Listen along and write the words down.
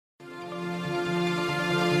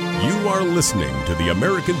You are listening to the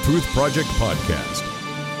American Truth Project podcast.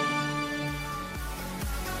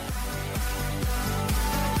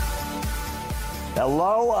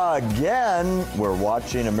 Hello again. We're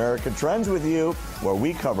watching American Trends with you, where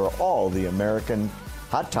we cover all the American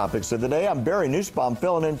hot topics of the day. I'm Barry Nussbaum,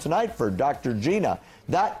 filling in tonight for Dr. Gina.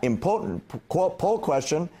 That important poll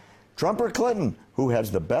question, Trump or Clinton, who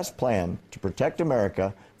has the best plan to protect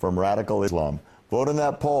America from radical Islam? Vote in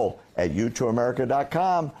that poll at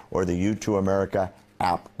u2america.com or the U2 America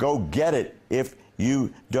app. Go get it if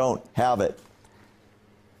you don't have it.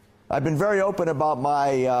 I've been very open about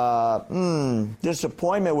my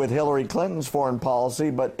disappointment with Hillary Clinton's foreign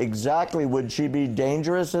policy, but exactly would she be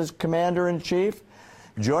dangerous as commander-in-chief?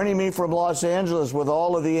 Joining me from Los Angeles with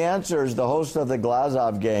all of the answers, the host of the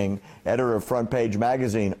Glazov Gang, editor of Front Page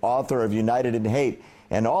Magazine, author of United in Hate,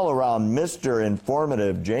 and all-around Mr.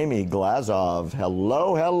 Informative, Jamie Glazov.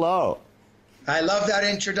 Hello, hello. I love that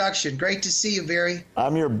introduction. Great to see you, Barry.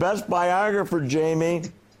 I'm your best biographer, Jamie.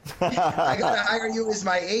 I got to hire you as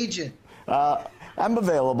my agent. I'm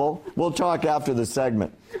available. We'll talk after the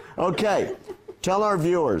segment. Okay, tell our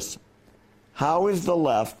viewers, how is the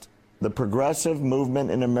left, the progressive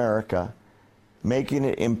movement in America, making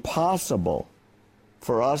it impossible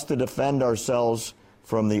for us to defend ourselves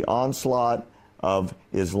from the onslaught of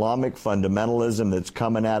Islamic fundamentalism that's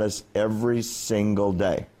coming at us every single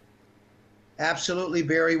day? Absolutely,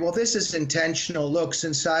 Barry. Well, this is intentional. Look,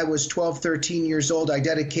 since I was 12, 13 years old, I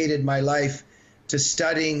dedicated my life to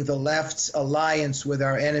studying the left's alliance with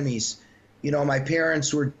our enemies. You know, my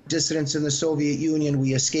parents were dissidents in the Soviet Union.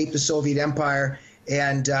 We escaped the Soviet Empire.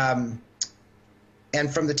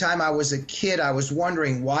 And from the time I was a kid, I was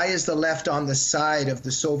wondering, why is the left on the side of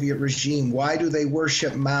the Soviet regime? Why do they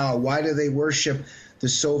worship Mao? Why do they worship the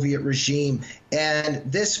Soviet regime? And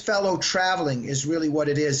this fellow traveling is really what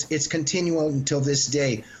it is. It's continuing until this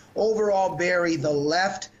day. Overall, Barry, the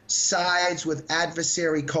left sides with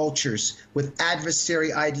adversary cultures, with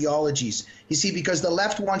adversary ideologies. You see, because the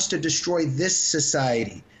left wants to destroy this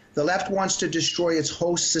society. The left wants to destroy its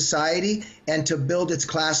host society and to build its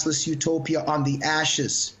classless utopia on the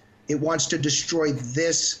ashes. It wants to destroy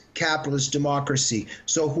this capitalist democracy.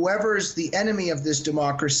 So whoever is the enemy of this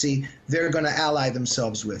democracy, they're going to ally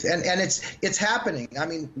themselves with. And it's happening. I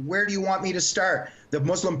mean, where do you want me to start? The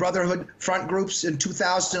Muslim Brotherhood front groups in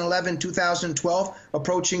 2011, 2012,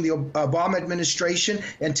 approaching the Obama administration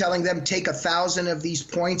and telling them, take 1,000 of these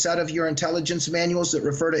points out of your intelligence manuals that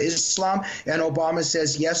refer to Islam. And Obama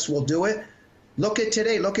says, yes, we'll do it. Look at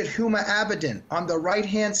today. Look at Huma Abedin on the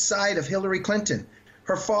right-hand side of Hillary Clinton.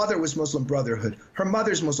 Her father was Muslim Brotherhood. Her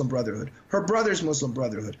mother's Muslim Brotherhood. Her brother's Muslim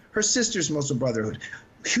Brotherhood. Her sister's Muslim Brotherhood.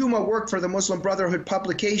 Huma worked for the Muslim Brotherhood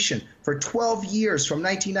publication for 12 years, from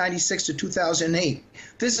 1996 to 2008.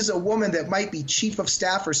 This is a woman that might be chief of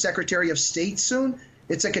staff or secretary of state soon.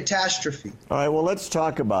 It's a catastrophe. All right, well, let's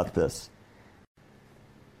talk about this.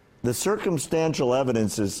 The circumstantial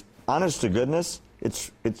evidence is, honest to goodness,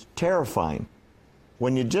 it's terrifying.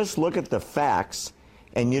 When you just look at the facts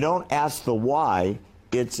and you don't ask the why,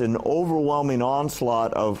 it's an overwhelming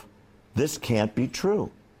onslaught of, this can't be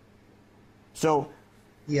true. So,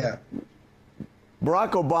 yeah,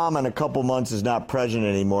 Barack Obama in a couple months is not president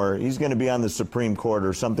anymore. He's going to be on the Supreme Court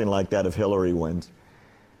or something like that if Hillary wins.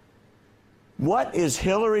 What is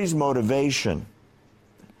Hillary's motivation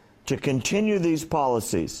to continue these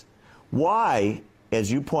policies? Why,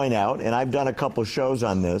 as you point out, and I've done a couple shows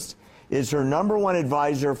on this, is her number one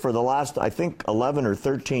advisor for the last, I think, 11 or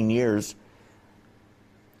 13 years,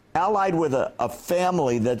 allied with a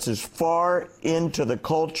family that's as far into the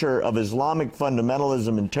culture of Islamic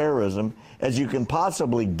fundamentalism and terrorism as you can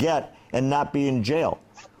possibly get and not be in jail?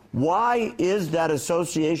 Why is that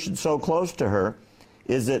association so close to her?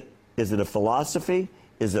 Is it a philosophy?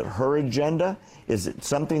 Is it her agenda? Is it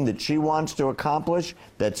something that she wants to accomplish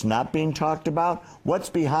that's not being talked about? What's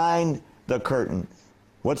behind the curtain?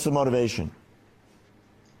 What's the motivation?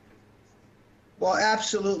 Well,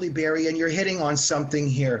 absolutely, Barry, and you're hitting on something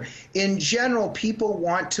here. In general, people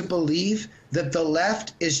want to believe that the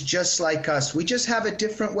left is just like us. We just have a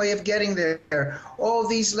different way of getting there. Oh,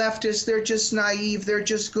 these leftists, they're just naive, they're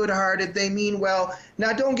just good-hearted, they mean well.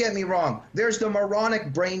 Now, don't get me wrong. There's the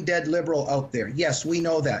moronic, brain-dead liberal out there. Yes, we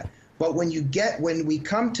know that. But when we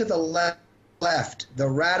come to the left, the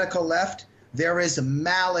radical left, there is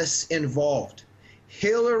malice involved.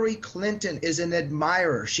 Hillary Clinton is an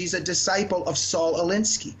admirer. She's a disciple of Saul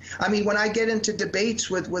Alinsky. I mean, when I get into debates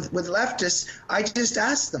with leftists, I just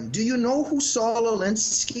ask them, do you know who Saul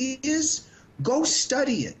Alinsky is? Go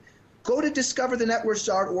study it. Go to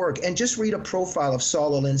discoverthenetworks.org and just read a profile of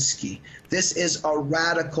Saul Alinsky. This is a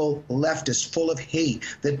radical leftist full of hate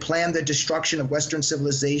that planned the destruction of Western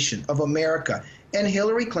civilization, of America. And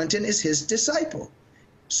Hillary Clinton is his disciple.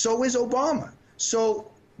 So is Obama. So,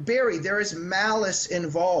 Barry, there is malice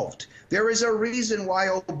involved. There is a reason why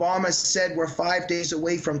Obama said we're 5 days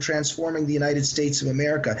away from transforming the United States of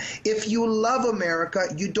America. If you love America,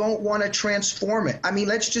 you don't want to transform it. I mean,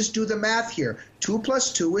 let's just do the math here. 2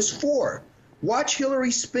 + 2 is 4. Watch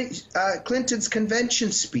Hillary Clinton's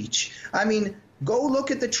convention speech. I mean, go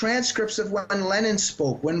look at the transcripts of when Lenin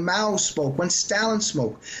spoke, when Mao spoke, when Stalin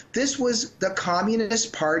spoke. This was the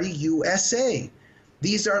Communist Party USA.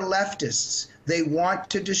 These are leftists. They want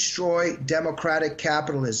to destroy democratic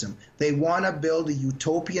capitalism. They want to build a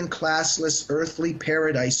utopian, classless, earthly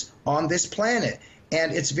paradise on this planet.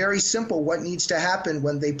 And it's very simple what needs to happen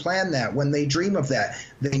when they plan that, when they dream of that.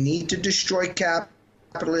 They need to destroy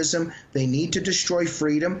capitalism. They need to destroy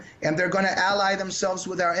freedom. And they're going to ally themselves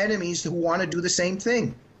with our enemies who want to do the same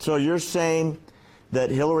thing. So you're saying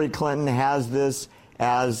that Hillary Clinton has this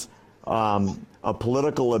as a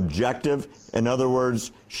political objective? In other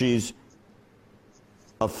words, she's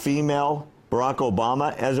a female Barack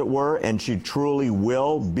Obama, as it were, and she truly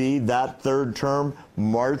will be that third term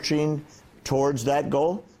marching towards that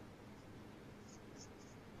goal?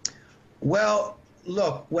 Well,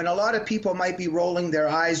 look, when a lot of people might be rolling their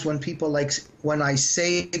eyes when I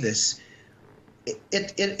say this,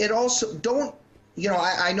 it also don't,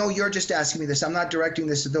 I know you're just asking me this. I'm not directing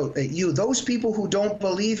this at you. Those people who don't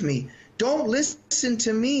believe me, don't listen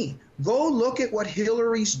to me. Go look at what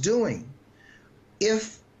Hillary's doing.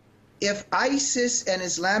 If ISIS and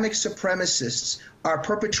Islamic supremacists are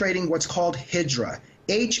perpetrating what's called Hijra,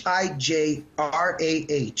 Hijrah,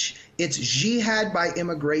 it's jihad by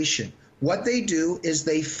immigration. What they do is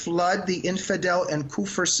they flood the infidel and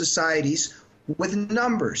kufr societies with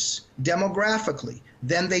numbers, demographically.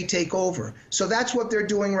 Then they take over. So that's what they're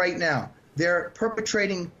doing right now. They're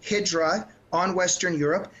perpetrating Hijra on Western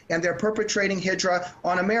Europe, and they're perpetrating Hijra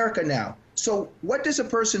on America now. So what does a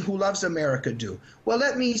person who loves America do? Well,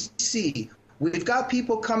 let me see. We've got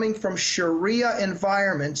people coming from Sharia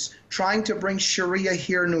environments trying to bring Sharia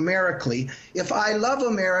here numerically. If I love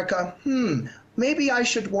America, maybe I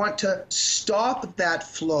should want to stop that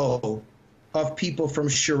flow of people from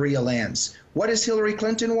Sharia lands. What does Hillary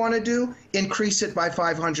Clinton want to do? Increase it by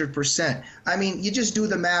 500%. I mean, you just do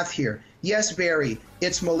the math here. Yes, Barry,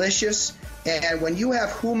 it's malicious. And when you have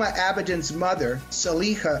Huma Abedin's mother,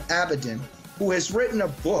 Saliha Abedin, who has written a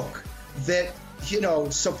book that,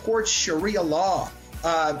 supports Sharia law,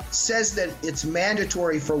 says that it's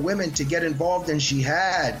mandatory for women to get involved in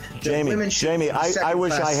jihad. Jamie, I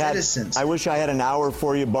wish I had an hour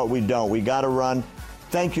for you, but we don't. We got to run.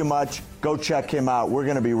 Thank you much. Go check him out. We're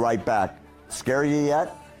going to be right back. Scare you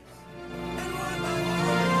yet?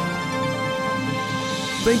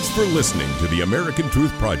 Thanks for listening to the American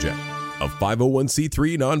Truth Project, a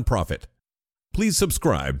 501c3 nonprofit. Please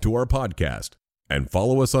subscribe to our podcast and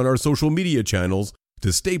follow us on our social media channels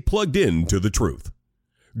to stay plugged in to the truth.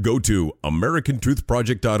 Go to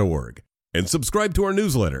americantruthproject.org and subscribe to our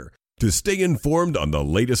newsletter to stay informed on the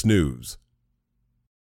latest news.